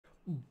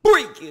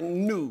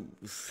Breaking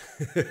news.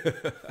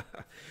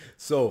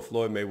 So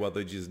Floyd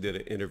Mayweather just did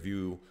an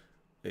interview.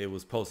 It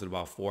was posted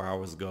about 4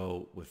 hours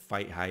ago with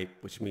Fight Hype,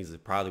 which means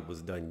it probably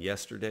was done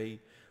yesterday.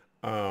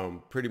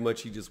 Pretty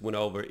much he just went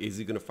over, is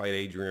he going to fight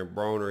Adrian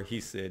Broner? He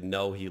said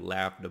no. He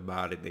laughed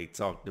about it. They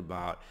talked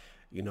about,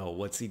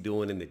 what's he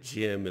doing in the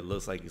gym? It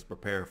looks like he's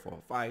preparing for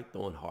a fight,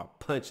 throwing hard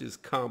punches,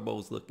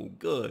 combos looking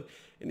good.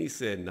 And he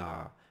said,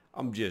 nah,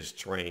 I'm just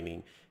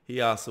training. He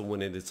also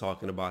went into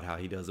talking about how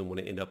he doesn't want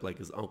to end up like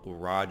his Uncle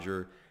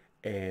Roger.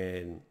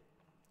 And,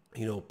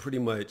 pretty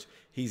much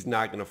he's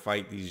not going to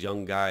fight these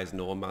young guys.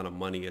 No amount of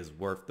money is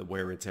worth the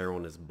wear and tear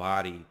on his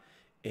body.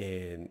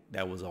 And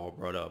that was all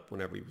brought up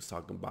whenever he was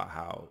talking about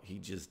how he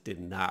just did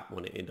not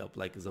want to end up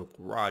like his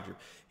Uncle Roger.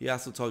 He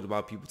also talked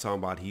about people talking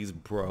about he's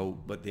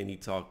broke, but then he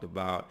talked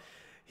about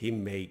he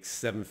makes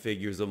 7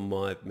 figures a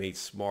month, made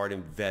smart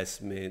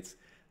investments,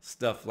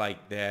 stuff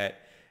like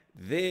that.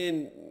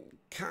 Then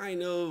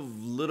kind of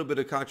a little bit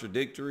of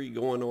contradictory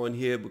going on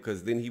here,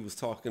 because then he was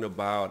talking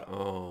about,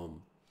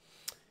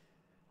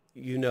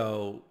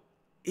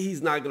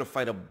 he's not going to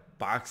fight a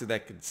boxer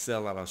that could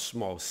sell out a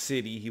small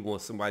city. He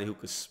wants somebody who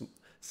could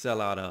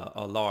sell out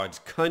a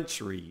large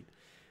country.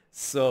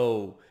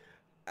 So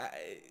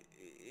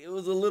it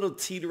was a little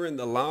teetering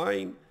the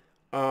line.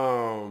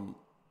 The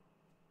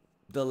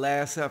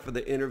last half of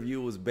the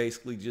interview was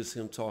basically just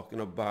him talking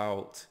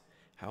about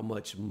how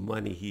much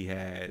money he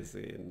has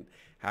and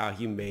how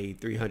he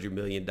made $300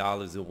 million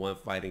in one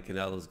fight, and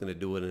Canelo's going to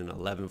do it in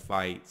 11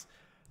 fights.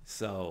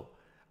 So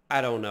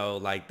I don't know.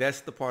 Like, that's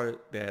the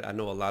part that I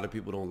know a lot of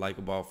people don't like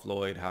about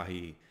Floyd, how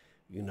he,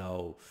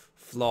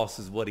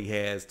 flosses what he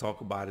has,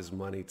 talk about his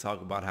money,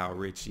 talk about how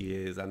rich he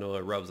is. I know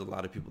it rubs a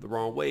lot of people the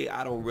wrong way.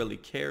 I don't really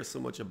care so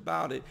much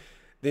about it.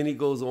 Then he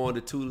goes on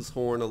to toot his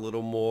horn a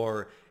little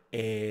more.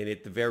 And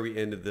at the very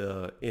end of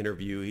the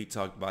interview, he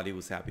talked about he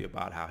was happy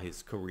about how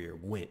his career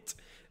went.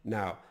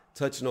 Now,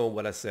 touching on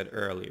what I said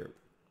earlier,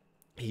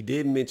 he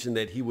did mention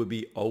that he would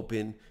be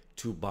open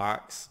to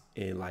box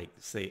in, like,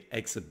 say,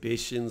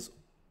 exhibitions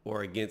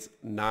or against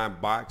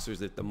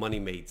non-boxers if the money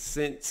made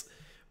sense.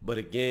 But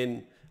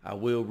again, I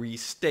will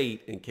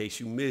restate, in case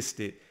you missed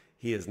it,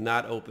 he is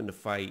not open to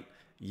fight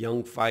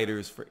young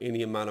fighters for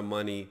any amount of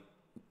money.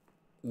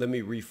 Let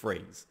me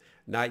rephrase.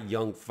 Not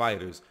young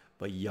fighters,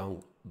 but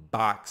young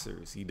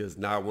boxers. He does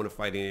not want to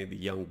fight any of the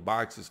young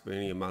boxers for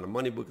any amount of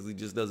money, because he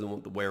just doesn't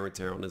want the wear and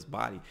tear on his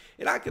body.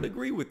 And I can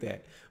agree with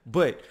that.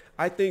 But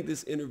I think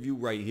this interview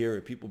right here,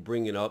 and people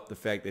bringing up the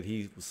fact that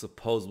he was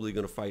supposedly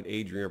going to fight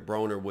Adrian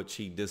Broner, which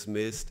he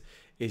dismissed,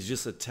 is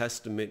just a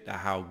testament to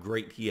how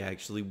great he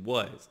actually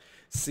was.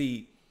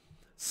 See,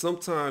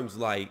 sometimes,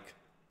 like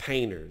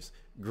painters,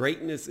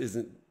 greatness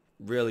isn't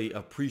really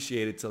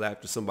appreciated till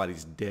after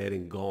somebody's dead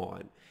and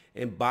gone.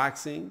 In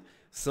boxing,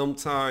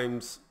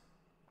 sometimes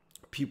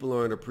people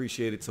aren't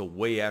appreciated till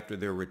way after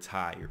they're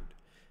retired.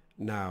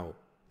 Now,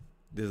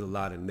 there's a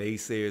lot of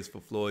naysayers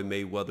for Floyd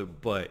Mayweather,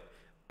 but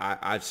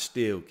I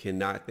still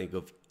cannot think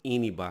of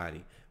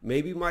anybody.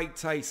 Maybe Mike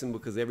Tyson,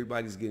 because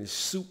everybody's getting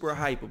super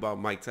hype about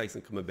Mike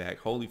Tyson coming back.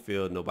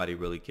 Holyfield, nobody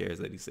really cares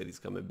that he said he's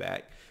coming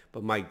back.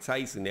 But Mike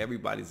Tyson,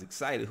 everybody's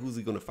excited. Who's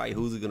he going to fight?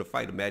 Who's he going to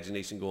fight?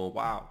 Imagination going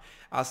wild.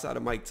 Outside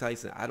of Mike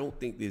Tyson, I don't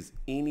think there's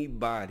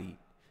anybody.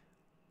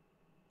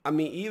 I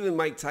mean, even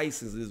Mike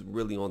Tyson is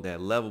really on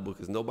that level,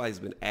 because nobody's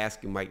been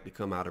asking Mike to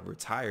come out of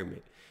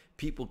retirement.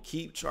 People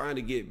keep trying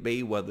to get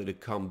Mayweather to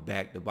come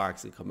back to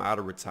boxing, come out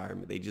of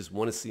retirement. They just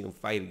want to see him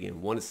fight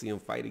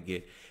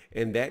again,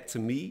 And that, to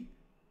me,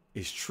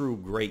 is true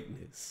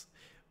greatness.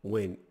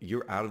 When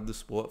you're out of the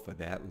sport for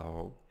that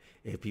long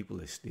and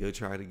people are still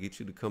trying to get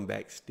you to come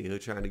back, still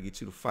trying to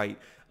get you to fight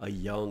a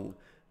young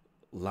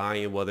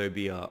lion, whether it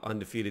be a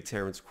undefeated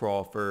Terrence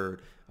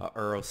Crawford,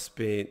 Earl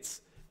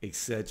Spence,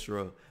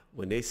 etc.,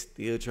 when they're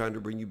still trying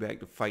to bring you back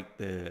to fight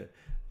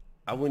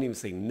I wouldn't even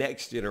say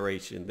next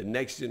generation, the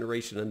next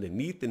generation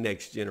underneath the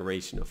next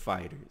generation of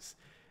fighters,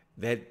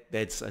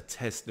 that's a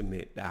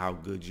testament to how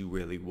good you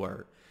really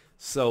were.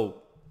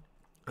 So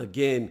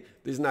again,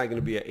 there's not going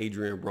to be an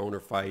Adrian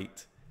Broner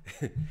fight,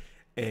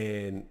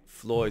 and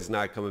Floyd's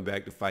not coming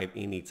back to fight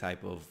any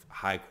type of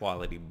high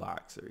quality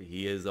boxer.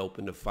 He is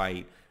open to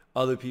fight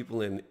other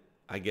people in,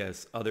 I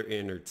guess, other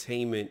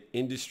entertainment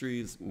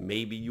industries,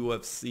 maybe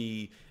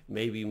UFC,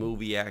 maybe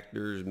movie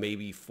actors,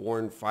 maybe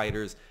foreign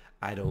fighters.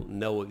 I don't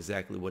know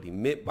exactly what he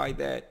meant by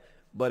that.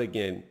 But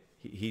again,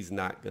 he's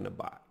not going to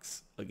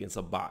box against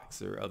a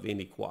boxer of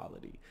any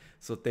quality.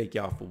 So thank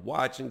y'all for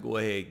watching. Go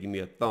ahead, give me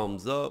a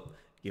thumbs up,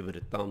 give it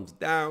a thumbs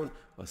down,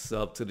 or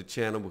sub to the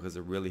channel, because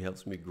it really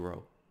helps me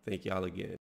grow. Thank y'all again.